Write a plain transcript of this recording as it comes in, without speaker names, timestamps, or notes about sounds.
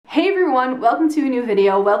everyone, welcome to a new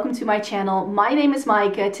video, welcome to my channel. My name is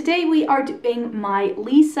Micah. Today we are doing my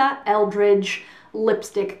Lisa Eldridge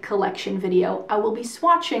lipstick collection video. I will be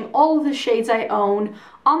swatching all of the shades I own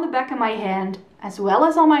on the back of my hand as well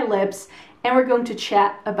as on my lips, and we're going to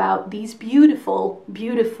chat about these beautiful,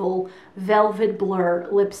 beautiful velvet blur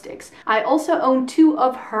lipsticks. I also own two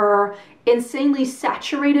of her insanely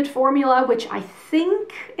saturated formula, which I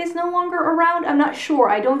think is no longer around. I'm not sure.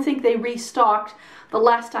 I don't think they restocked the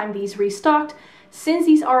last time these restocked. Since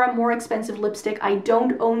these are a more expensive lipstick, I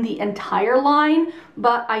don't own the entire line,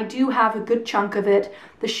 but I do have a good chunk of it.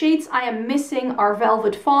 The shades I am missing are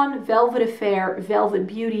Velvet Fawn, Velvet Affair, Velvet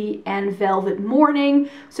Beauty, and Velvet Morning.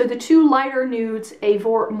 So the two lighter nudes, a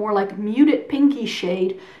more like muted pinky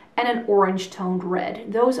shade, and an orange toned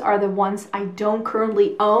red. Those are the ones I don't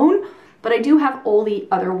currently own, but I do have all the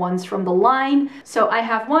other ones from the line. So I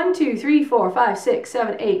have 1, 2, 3, 4, 5, 6,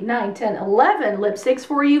 7, 8, 9, 10, 11 lipsticks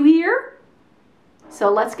for you here.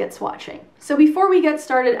 So let's get swatching. So before we get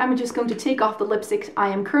started, I'm just going to take off the lipstick I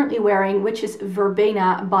am currently wearing, which is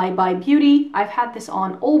Verbena by Beauty. I've had this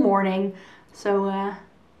on all morning, so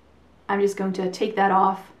I'm just going to take that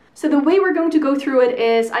off. So the way we're going to go through it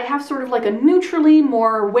is I have sort of like a neutrally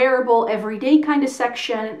more wearable everyday kind of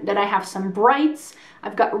section. Then I have some brights,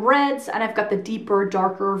 I've got reds, and I've got the deeper,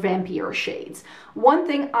 darker, vampier shades. One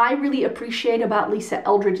thing I really appreciate about Lisa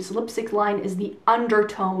Eldridge's lipstick line is the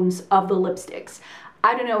undertones of the lipsticks.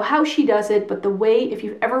 I don't know how she does it, but the way, if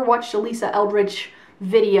you've ever watched a Lisa Eldridge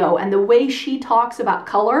video and the way she talks about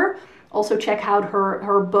color, also check out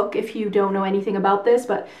her book if you don't know anything about this,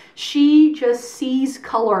 but she just sees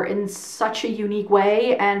color in such a unique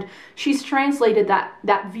way, and she's translated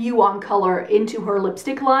that view on color into her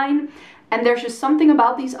lipstick line. And there's just something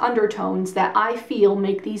about these undertones that I feel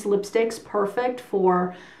make these lipsticks perfect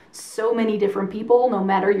for so many different people, no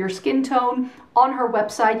matter your skin tone. On her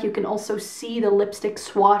website, you can also see the lipstick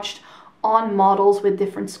swatched on models with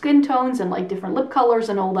different skin tones and like different lip colors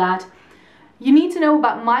and all that. You need to know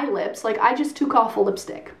about my lips. Like, I just took off a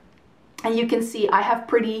lipstick and you can see I have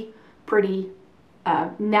pretty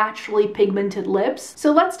naturally pigmented lips.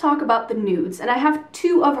 So let's talk about the nudes. And I have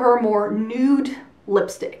two of her more nude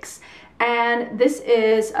lipsticks. And this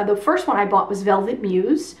is, the first one I bought was Velvet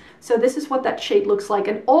Muse. So this is what that shade looks like.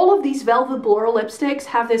 And all of these Velvet Blur lipsticks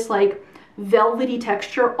have this like velvety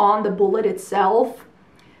texture on the bullet itself,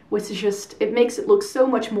 which is just, it makes it look so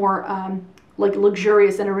much more like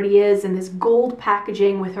luxurious than it already is. And this gold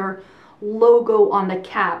packaging with her logo on the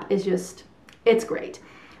cap is just, it's great.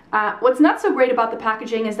 What's not so great about the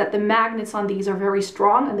packaging is that the magnets on these are very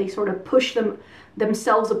strong and they sort of push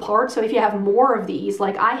themselves apart. So if you have more of these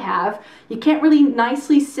like I have, you can't really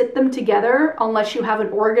nicely sit them together unless you have an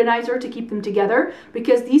organizer to keep them together,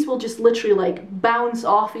 because these will just literally like bounce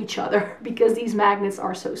off each other because these magnets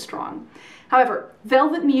are so strong. However,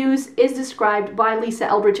 Velvet Muse is described by Lisa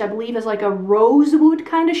Eldridge, I believe, as like a rosewood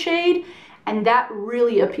kind of shade, and that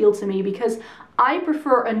really appealed to me because I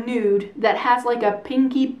prefer a nude that has like a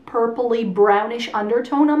pinky purpley brownish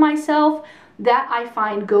undertone on myself. That I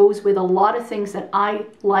find goes with a lot of things that I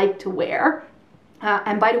like to wear.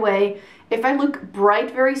 And by the way, if I look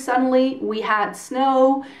bright very suddenly, we had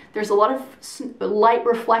snow. There's a lot of light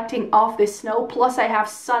reflecting off this snow, plus I have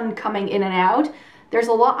sun coming in and out. There's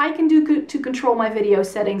a lot I can do to control my video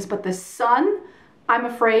settings, but the sun, I'm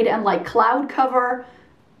afraid, and like cloud cover,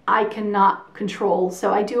 I cannot control.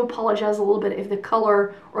 So I do apologize a little bit if the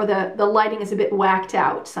color or the lighting is a bit whacked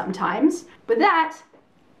out sometimes. But that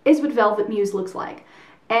is what Velvet Muse looks like.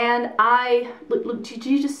 And look, did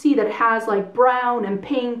you just see that it has like brown and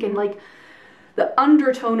pink and like the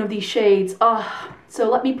undertone of these shades? Oh, so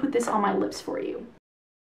let me put this on my lips for you.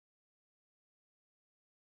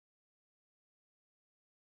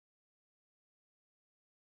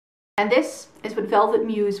 And this is what Velvet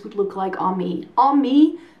Muse would look like on me. On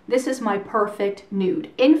me, this is my perfect nude.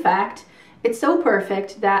 In fact, it's so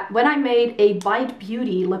perfect that when I made a Bite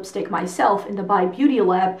Beauty lipstick myself in the Bite Beauty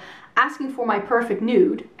lab, asking for my perfect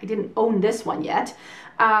nude, I didn't own this one yet,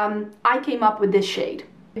 I came up with this shade.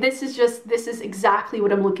 This is exactly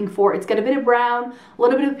what I'm looking for. It's got a bit of brown, a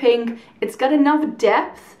little bit of pink. It's got enough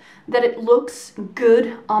depth that it looks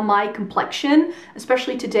good on my complexion.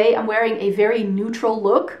 Especially today, I'm wearing a very neutral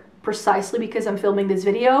look, precisely because I'm filming this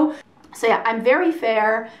video. So yeah, I'm very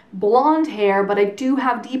fair, blonde hair, but I do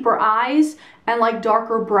have deeper eyes and like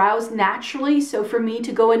darker brows naturally. So for me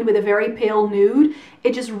to go in with a very pale nude,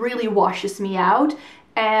 it just really washes me out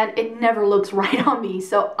and it never looks right on me.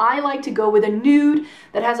 So I like to go with a nude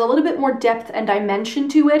that has a little bit more depth and dimension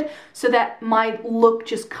to it so that my look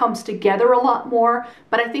just comes together a lot more.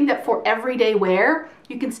 But I think that for everyday wear,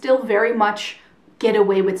 you can still very much get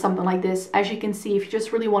away with something like this. As you can see, if you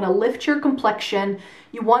just really want to lift your complexion,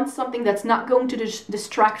 you want something that's not going to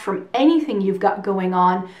distract from anything you've got going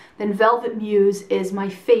on, then Velvet Muse is my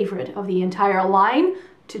favorite of the entire line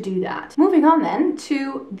to do that. Moving on then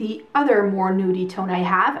to the other more nudie tone I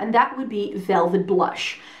have, and that would be Velvet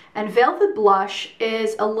Blush. And Velvet Blush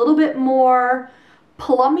is a little bit more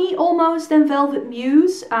plummy almost than Velvet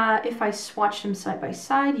Muse. If I swatch them side by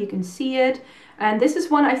side, you can see it. And this is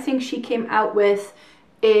one I think she came out with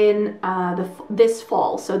in this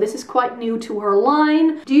fall. So this is quite new to her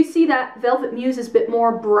line. Do you see that Velvet Muse is a bit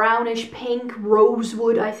more brownish pink?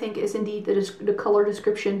 Rosewood, I think, is indeed the color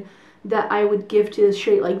description that I would give to a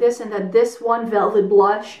shade like this. And that this one, Velvet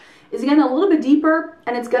Blush, is again a little bit deeper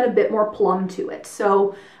and it's got a bit more plum to it.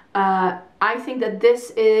 So I think that this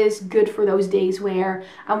is good for those days where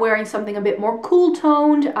I'm wearing something a bit more cool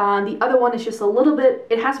toned. The other one is just a little bit,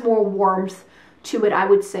 it has more warmth to it, I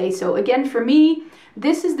would say. So again, for me,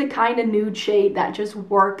 this is the kind of nude shade that just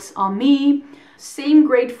works on me. Same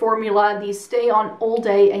great formula. These stay on all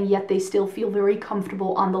day and yet they still feel very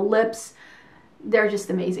comfortable on the lips. They're just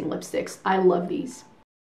amazing lipsticks. I love these.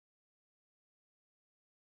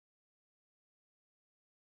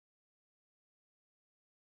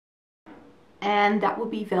 And that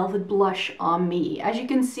would be Velvet Blush on me. As you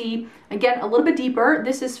can see, again, a little bit deeper.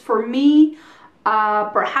 This is for me,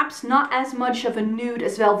 perhaps not as much of a nude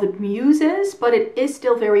as Velvet Muse is, but it is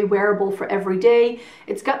still very wearable for every day.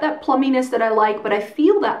 It's got that plumminess that I like, but I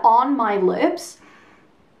feel that on my lips,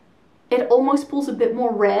 it almost pulls a bit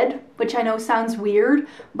more red, which I know sounds weird,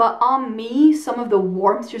 but on me, some of the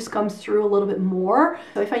warmth just comes through a little bit more.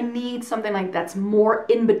 So if I need something like that's more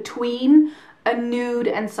in between a nude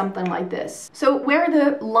and something like this. So where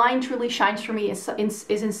the line truly shines for me is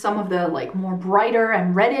in some of the like more brighter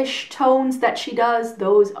and reddish tones that she does.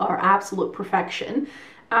 Those are absolute perfection.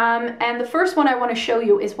 And the first one I want to show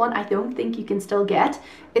you is one I don't think you can still get.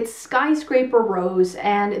 It's Skyscraper Rose,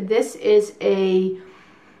 and this is a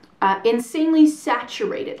insanely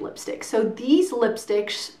saturated lipstick. So these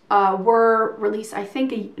lipsticks were released, I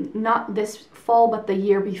think, not this fall, but the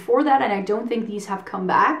year before that, and I don't think these have come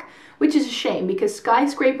back, which is a shame because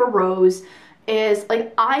Skyscraper Rose is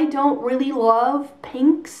like, I don't really love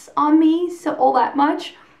pinks on me so all that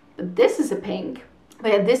much, but this is a pink.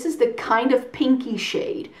 But yeah, this is the kind of pinky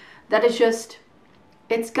shade that is just,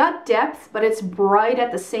 it's got depth, but it's bright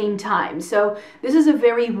at the same time. So this is a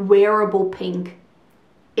very wearable pink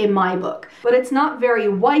in my book, but it's not very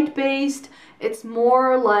white based. It's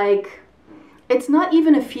more like, it's not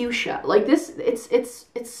even a fuchsia. Like this, it's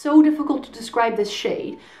so difficult to describe this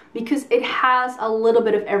shade because it has a little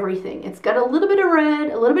bit of everything. It's got a little bit of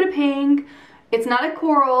red, a little bit of pink. It's not a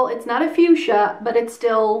coral, it's not a fuchsia, but it's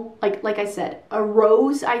still, like I said, a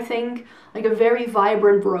rose, I think, like a very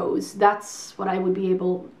vibrant rose. That's what I would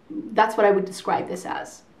describe this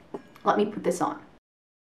as. Let me put this on.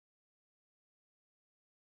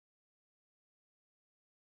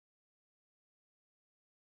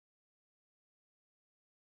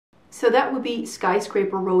 So that would be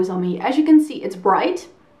Skyscraper Rose on me. As you can see, it's bright,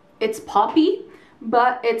 it's poppy,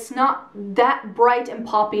 but it's not that bright and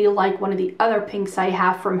poppy like one of the other pinks I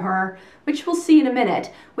have from her, which we'll see in a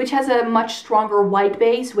minute, which has a much stronger white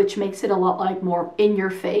base, which makes it a lot like more in your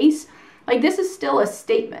face. Like this is still a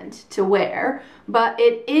statement to wear, but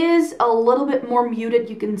it is a little bit more muted.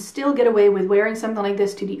 You can still get away with wearing something like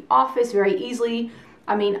this to the office very easily.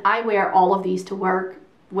 I mean, I wear all of these to work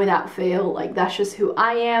without fail, like that's just who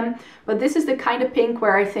I am. But this is the kind of pink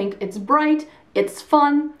where I think it's bright, it's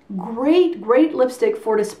fun, great lipstick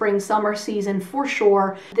for the spring summer season for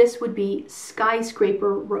sure. This would be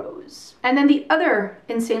Skyscraper Rose. And then the other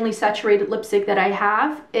insanely saturated lipstick that I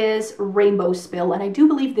have is Rainbow Spill, and I do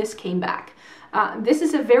believe this came back. This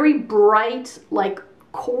is a very bright, like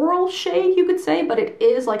coral shade, you could say, but it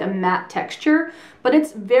is like a matte texture, but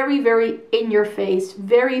it's very in your face,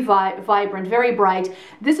 very vibrant, very bright.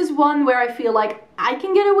 This is one where I feel like I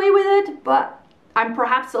can get away with it, but I'm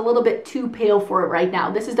perhaps a little bit too pale for it right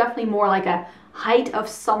now. This is definitely more like a height of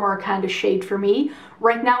summer kind of shade for me.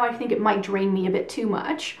 Right now I think it might drain me a bit too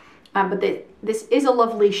much, but this is a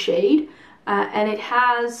lovely shade, and it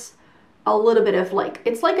has a little bit of like,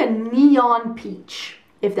 it's like a neon peach,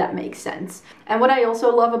 if that makes sense. And what I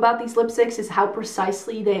also love about these lipsticks is how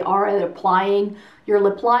precisely they are at applying your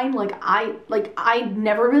lip line. Like I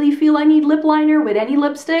never really feel I need lip liner with any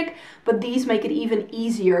lipstick, but these make it even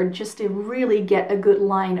easier just to really get a good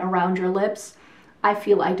line around your lips. I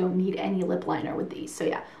feel I don't need any lip liner with these. So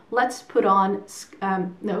yeah, let's put on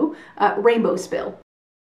Rainbow Spill.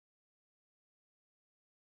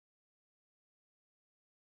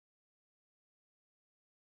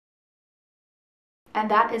 And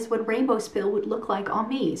that is what Rainbow Spill would look like on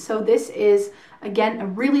me. So this is, again, a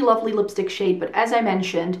really lovely lipstick shade, but as I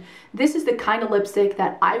mentioned, this is the kind of lipstick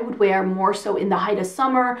that I would wear more so in the height of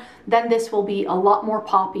summer. Then this will be a lot more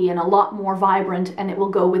poppy and a lot more vibrant, and it will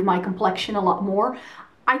go with my complexion a lot more.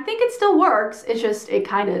 I think it still works, it's just, it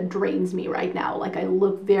kind of drains me right now, like I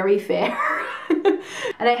look very fair.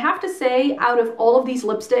 And I have to say, out of all of these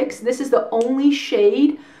lipsticks, this is the only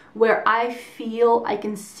shade where I feel I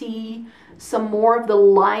can see some more of the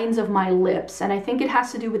lines of my lips, and I think it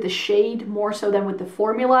has to do with the shade more so than with the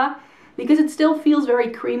formula, because it still feels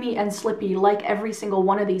very creamy and slippy like every single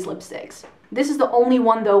one of these lipsticks. This is the only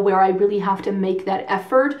one though where I really have to make that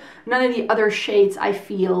effort. None of the other shades I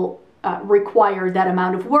feel require that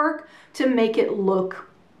amount of work to make it look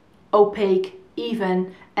opaque,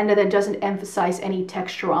 even, and that it doesn't emphasize any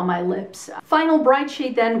texture on my lips. Final bright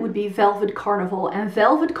shade then would be Velvet Carnival, and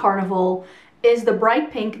Velvet Carnival is the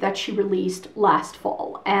bright pink that she released last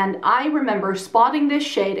fall. And I remember spotting this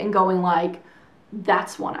shade and going like,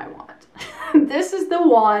 that's one I want. This is the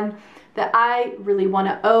one that I really want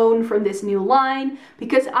to own from this new line,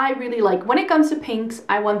 because I really like, when it comes to pinks,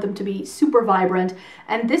 I want them to be super vibrant.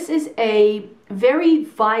 And this is a very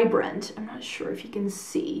vibrant, I'm not sure if you can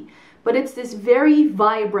see, but it's this very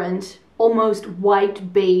vibrant, almost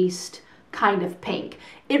white based kind of pink.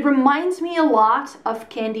 It reminds me a lot of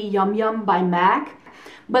Candy Yum Yum by MAC,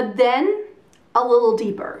 but then a little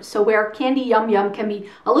deeper. So where Candy Yum Yum can be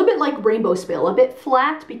a little bit like Rainbow Spill, a bit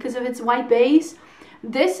flat because of its white base,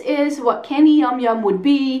 this is what Candy Yum Yum would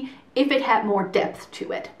be if it had more depth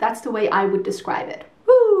to it. That's the way I would describe it.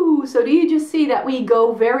 Woo! So do you just see that we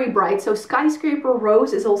go very bright? So Skyscraper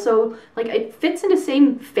Rose is also, like, it fits in the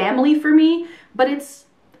same family for me, but it's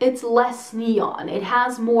less neon. It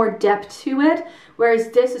has more depth to it, whereas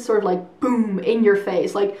this is sort of like boom in your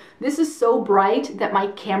face. Like, this is so bright that my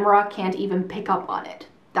camera can't even pick up on it.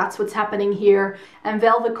 That's what's happening here. And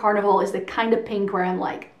Velvet Carnival is the kind of pink where I'm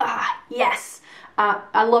like, ah, yes.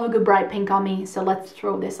 I love a good bright pink on me, so let's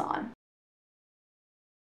throw this on.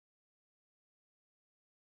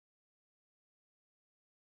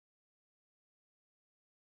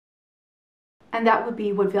 And that would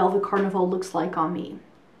be what Velvet Carnival looks like on me.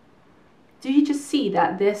 Do you just see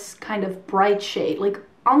that this kind of bright shade, like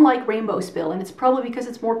unlike Rainbow Spill, and it's probably because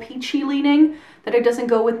it's more peachy leaning, that it doesn't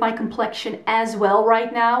go with my complexion as well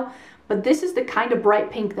right now, but this is the kind of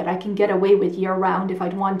bright pink that I can get away with year round if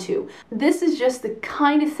I'd want to. This is just the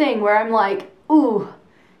kind of thing where I'm like, ooh,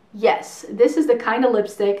 yes, this is the kind of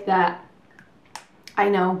lipstick that I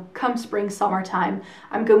know come spring, summertime,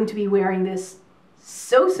 I'm going to be wearing this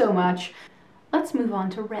so much. Let's move on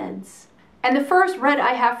to reds. And the first red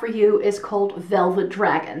I have for you is called Velvet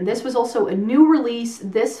Dragon. This was also a new release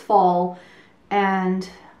this fall, and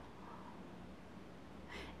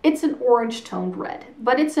it's an orange toned red,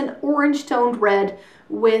 but it's an orange toned red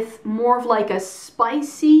with more of like a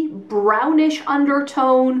spicy brownish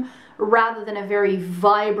undertone rather than a very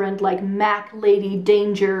vibrant like MAC Lady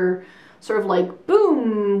Danger sort of like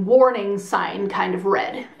boom warning sign kind of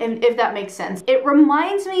red, if that makes sense. It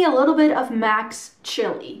reminds me a little bit of MAC's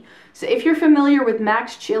Chili. So if you're familiar with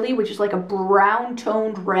MAC's Chili, which is like a brown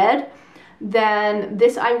toned red, then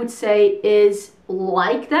this I would say is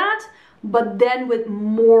like that, but then with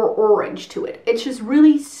more orange to it. It's just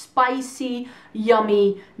really spicy,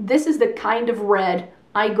 yummy. This is the kind of red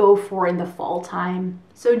I go for in the fall time.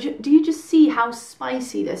 So do you just see how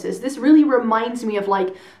spicy this is? This really reminds me of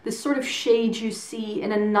like the sort of shades you see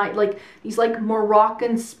in a night, like these like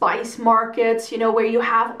Moroccan spice markets, you know, where you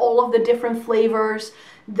have all of the different flavors.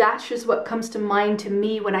 That's just what comes to mind to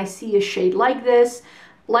me when I see a shade like this.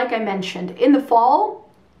 Like I mentioned, in the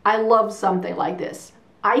fall, I love something like this.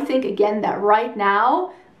 I think again that right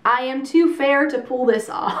now, I am too fair to pull this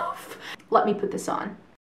off. Let me put this on.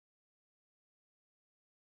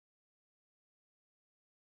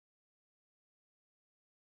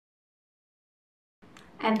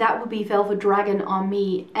 And that would be Velvet Dragon on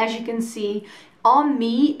me. As you can see, on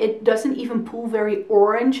me, it doesn't even pull very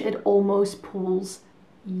orange. It almost pulls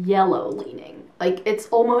yellow leaning. Like, it's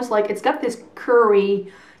almost like it's got this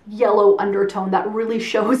curry yellow undertone that really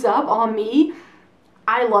shows up on me.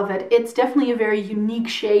 I love it. It's definitely a very unique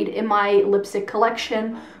shade in my lipstick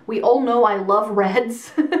collection. We all know I love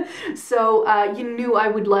reds, so you knew I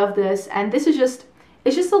would love this. And this is just,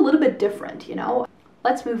 it's just a little bit different, you know?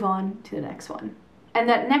 Let's move on to the next one. And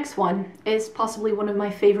that next one is possibly one of my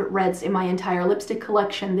favorite reds in my entire lipstick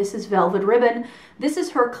collection. This is Velvet Ribbon. This is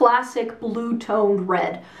her classic blue toned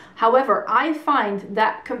red. However, I find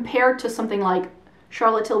that compared to something like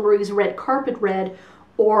Charlotte Tilbury's Red Carpet Red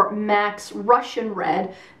or MAC's Russian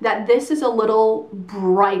red, that this is a little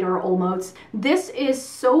brighter almost. This is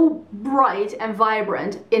so bright and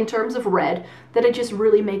vibrant in terms of red that it just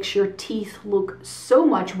really makes your teeth look so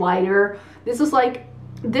much whiter. This is like,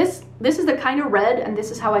 this is the kind of red, and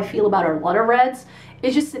this is how I feel about a lot of reds.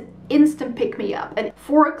 It's just an instant pick-me-up. And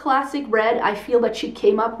for a classic red, I feel that she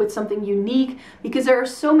came up with something unique, because there are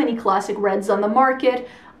so many classic reds on the market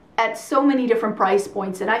at so many different price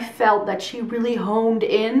points, and I felt that she really honed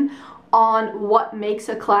in on what makes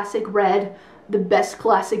a classic red the best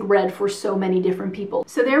classic red for so many different people.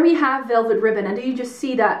 So there we have Velvet Ribbon, and you just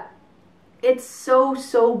see that it's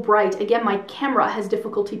so bright. Again, my camera has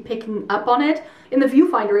difficulty picking up on it. In the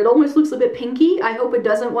viewfinder, it almost looks a bit pinky. I hope it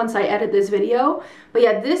doesn't once I edit this video. But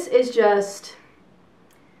yeah, this is just,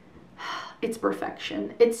 it's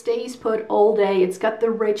perfection. It stays put all day. It's got the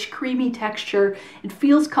rich, creamy texture. It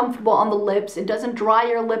feels comfortable on the lips. It doesn't dry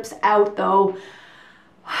your lips out though.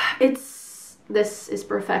 This is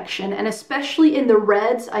perfection, and especially in the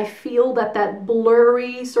reds, I feel that that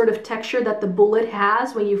blurry sort of texture that the bullet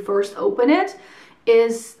has when you first open it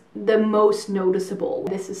is the most noticeable.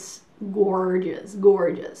 This is gorgeous,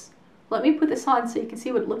 gorgeous. Let me put this on so you can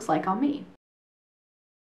see what it looks like on me.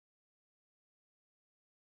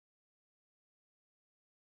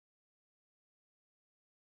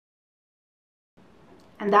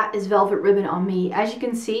 And that is Velvet Ribbon on me. As you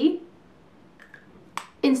can see,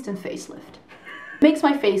 instant facelift. Makes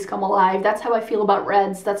my face come alive. That's how I feel about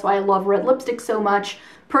reds. That's why I love red lipstick so much.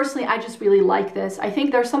 Personally, I just really like this. I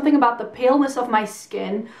think there's something about the paleness of my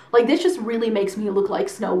skin. Like, this just really makes me look like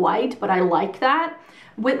Snow White, but I like that.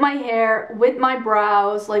 With my hair, with my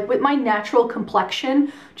brows, like with my natural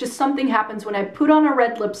complexion, just something happens when I put on a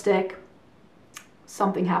red lipstick.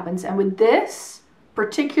 Something happens. And with this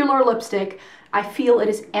particular lipstick, I feel it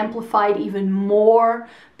is amplified even more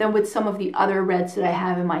than with some of the other reds that I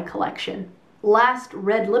have in my collection. Last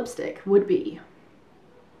red lipstick would be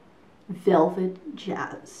Velvet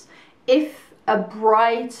Jazz. If a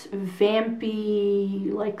bright,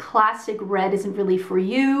 vampy, like classic red isn't really for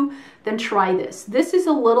you, then try this. This is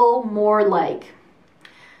a little more like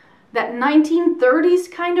that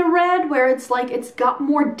 1930s kind of red, where it's like, it's got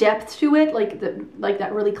more depth to it, like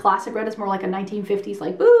that really classic red is more like a 1950s,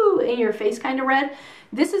 like, ooh, in your face kind of red.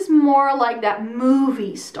 This is more like that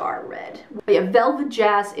movie star red. But yeah, Velvet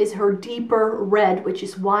Jazz is her deeper red, which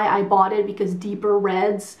is why I bought it, because deeper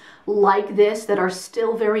reds like this that are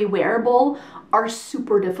still very wearable are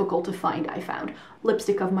super difficult to find, I found.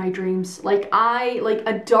 Lipstick of my dreams. Like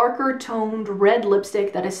a darker toned red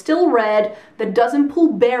lipstick that is still red, that doesn't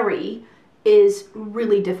pull berry, is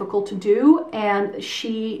really difficult to do, and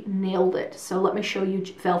she nailed it. So let me show you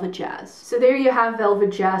Velvet Jazz. So there you have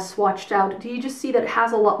Velvet Jazz swatched out. Do you just see that it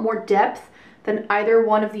has a lot more depth than either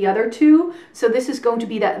one of the other two? So this is going to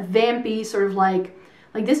be that vampy sort of like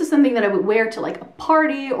this is something that I would wear to like a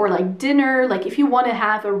party or like dinner. Like if you want to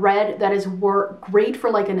have a red that is great for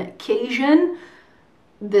like an occasion,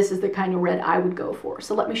 this is the kind of red I would go for.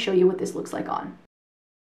 So let me show you what this looks like on.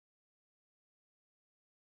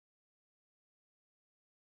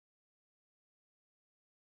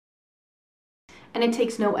 And it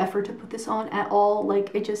takes no effort to put this on at all.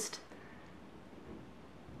 Like it just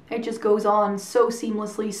goes on so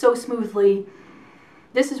seamlessly, so smoothly.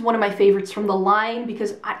 This is one of my favorites from the line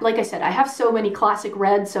because, like I said, I have so many classic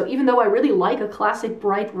reds. So even though I really like a classic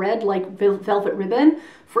bright red like Velvet Ribbon,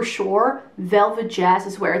 for sure, Velvet Jazz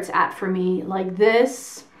is where it's at for me. Like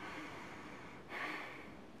this,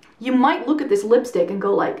 you might look at this lipstick and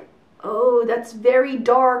go like, oh, that's very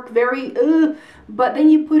dark, very, but then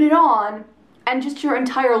you put it on and just your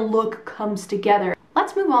entire look comes together.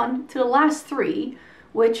 Let's move on to the last three,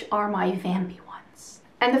 which are my vampy ones.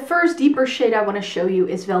 And the first deeper shade I want to show you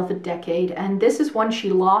is Velvet Decade, and this is one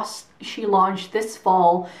she launched this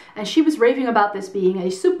fall, and she was raving about this being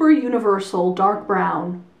a super universal dark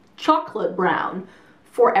brown, chocolate brown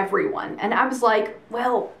for everyone. And I was like,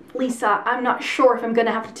 well, Lisa, I'm not sure if I'm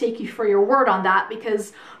gonna have to take you for your word on that,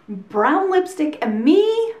 because brown lipstick and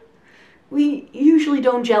me, we usually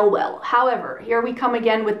don't gel well. However, here we come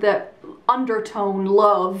again with the undertone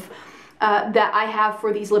love that I have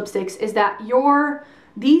for these lipsticks, is that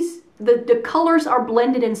the colors are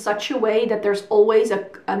blended in such a way that there's always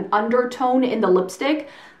an undertone in the lipstick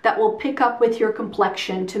that will pick up with your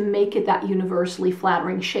complexion to make it that universally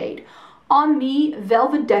flattering shade. On me,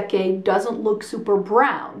 Velvet Decade doesn't look super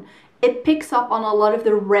brown. It picks up on a lot of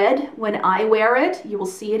the red when I wear it. You will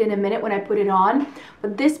see it in a minute when I put it on,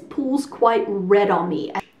 but this pulls quite red on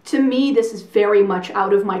me. To me, this is very much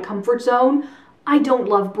out of my comfort zone. I don't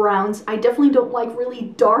love browns. I definitely don't like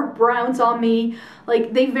really dark browns on me.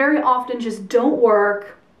 Like, they very often just don't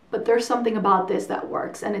work, but there's something about this that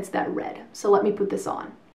works, and it's that red. So let me put this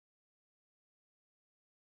on.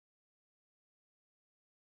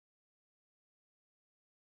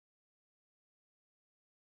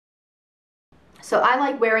 So I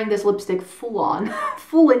like wearing this lipstick full on,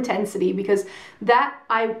 full intensity, because that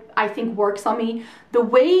I think works on me. The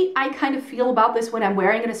way I kind of feel about this when I'm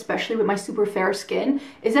wearing it, especially with my super fair skin,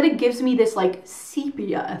 is that it gives me this like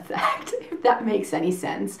sepia effect, if that makes any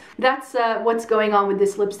sense. That's what's going on with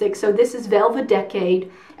this lipstick. So this is Velvet Decay.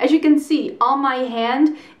 As you can see on my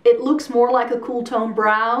hand, it looks more like a cool tone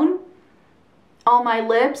brown. On my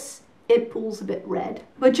lips, it pulls a bit red.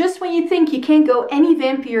 But just when you think you can't go any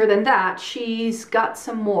vampier than that, she's got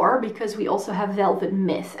some more, because we also have Velvet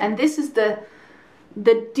Myth. And this is the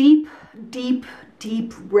deep, deep,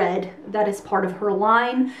 deep red that is part of her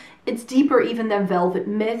line. It's deeper even than Velvet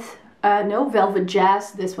Myth. No, Velvet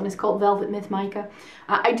Jazz. This one is called Velvet Myth Mica.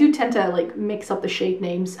 I do tend to like mix up the shade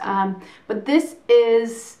names. But this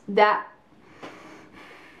is that.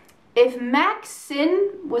 If MAC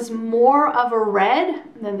Sin was more of a red,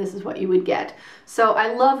 then this is what you would get. So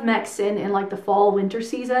I love MAC Sin in like the fall winter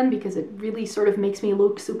season, because it really sort of makes me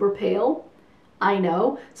look super pale. I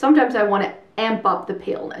know. Sometimes I want to amp up the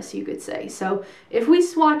paleness, you could say. So if we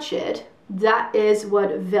swatch it, that is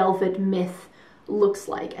what Velvet Myth looks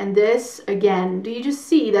like. And this, again, do you just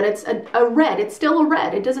see that it's a red? It's still a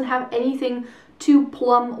red. It doesn't have anything too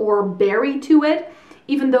plum or berry to it,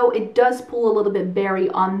 even though it does pull a little bit berry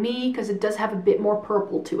on me, because it does have a bit more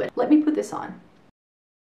purple to it. Let me put this on.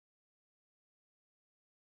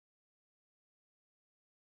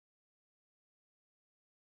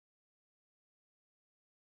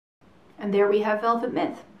 And there we have Velvet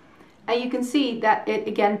Myth. And you can see that it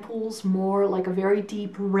again pulls more like a very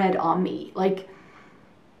deep red on me. Like,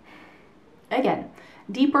 again,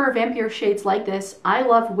 deeper vampire shades like this I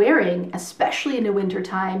love wearing, especially in the winter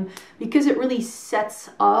time, because it really sets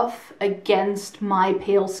off against my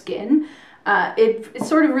pale skin. It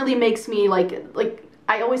sort of really makes me like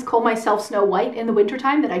I always call myself Snow White in the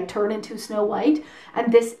wintertime, that I turn into Snow White,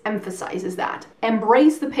 and this emphasizes that.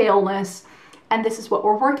 Embrace the paleness, and this is what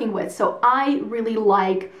we're working with. So I really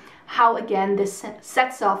like how, again, this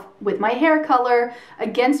sets off with my hair color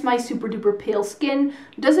against my super duper pale skin.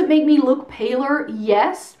 Does it make me look paler?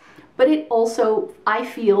 Yes, but it also, I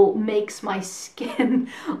feel, makes my skin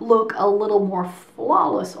look a little more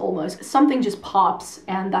flawless almost. Something just pops,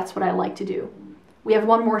 and that's what I like to do. We have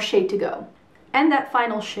one more shade to go. And that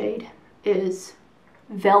final shade is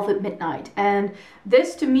Velvet Midnight. And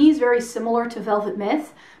this to me is very similar to Velvet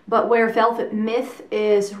Myth, but where Velvet Myth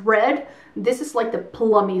is red, this is like the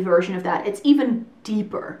plummy version of that. It's even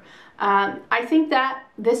deeper. I think that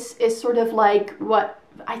this is sort of like what,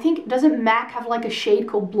 I think, doesn't MAC have like a shade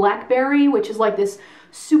called Blackberry, which is like this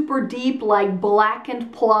super deep, like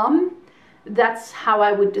blackened plum? That's how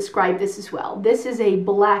I would describe this as well. This is a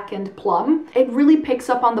blackened plum. It really picks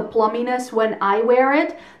up on the plumminess when I wear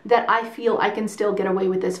it, that I feel I can still get away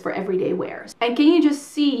with this for everyday wears. And can you just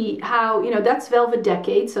see how, you know, that's Velvet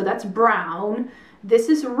Decade, so that's brown. This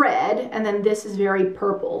is red, and then this is very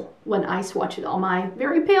purple when I swatch it on my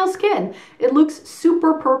very pale skin. It looks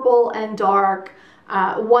super purple and dark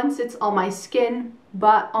once it's on my skin,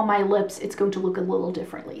 but on my lips it's going to look a little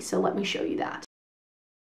differently. So let me show you that.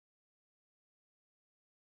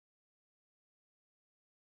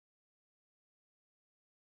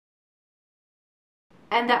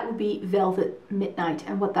 And that would be Velvet Midnight,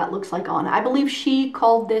 and what that looks like on. I believe she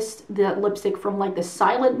called this the lipstick from like the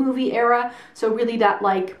silent movie era. So really that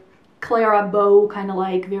like Clara Bow kind of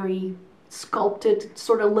like very sculpted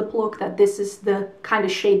sort of lip look, that this is the kind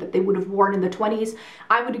of shade that they would have worn in the 20s.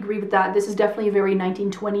 I would agree with that. This is definitely a very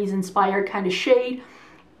 1920s inspired kind of shade.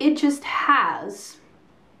 It just has,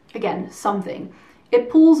 again, something. It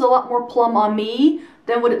pulls a lot more plum on me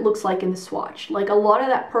than what it looks like in the swatch. Like a lot of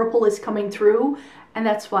that purple is coming through, and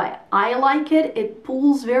that's why I like it. It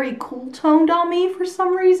pulls very cool toned on me for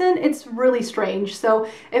some reason. It's really strange. So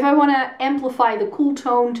if I want to amplify the cool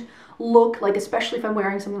toned look, like especially if I'm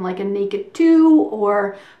wearing something like a Naked 2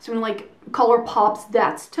 or something like Colourpop's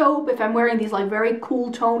That's Taupe, if I'm wearing these like very cool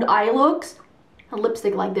toned eye looks, a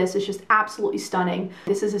lipstick like this is just absolutely stunning.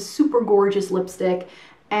 This is a super gorgeous lipstick.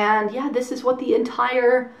 And yeah, this is what the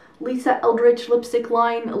entire Lisa Eldridge lipstick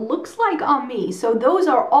line looks like on me. So those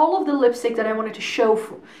are all of the lipstick that I wanted to show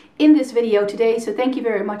in this video today. So thank you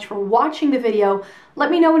very much for watching the video.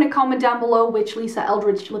 Let me know in a comment down below which Lisa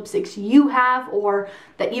Eldridge lipsticks you have or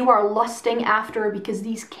that you are lusting after, because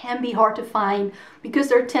these can be hard to find because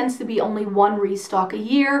there tends to be only one restock a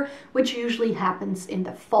year, which usually happens in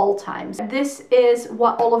the fall times. This is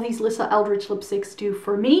what all of these Lisa Eldridge lipsticks do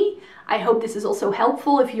for me. I hope this is also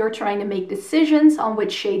helpful if you're trying to make decisions on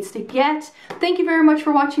which shades to get. Thank you very much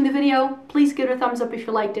for watching the video. Please give it a thumbs up if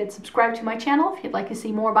you liked it. Subscribe to my channel if you'd like to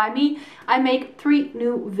see more by me. I make 3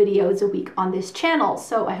 new videos a week on this channel,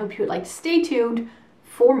 so I hope you would like to stay tuned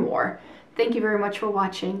for more. Thank you very much for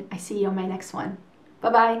watching. I see you on my next one. Bye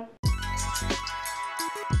bye.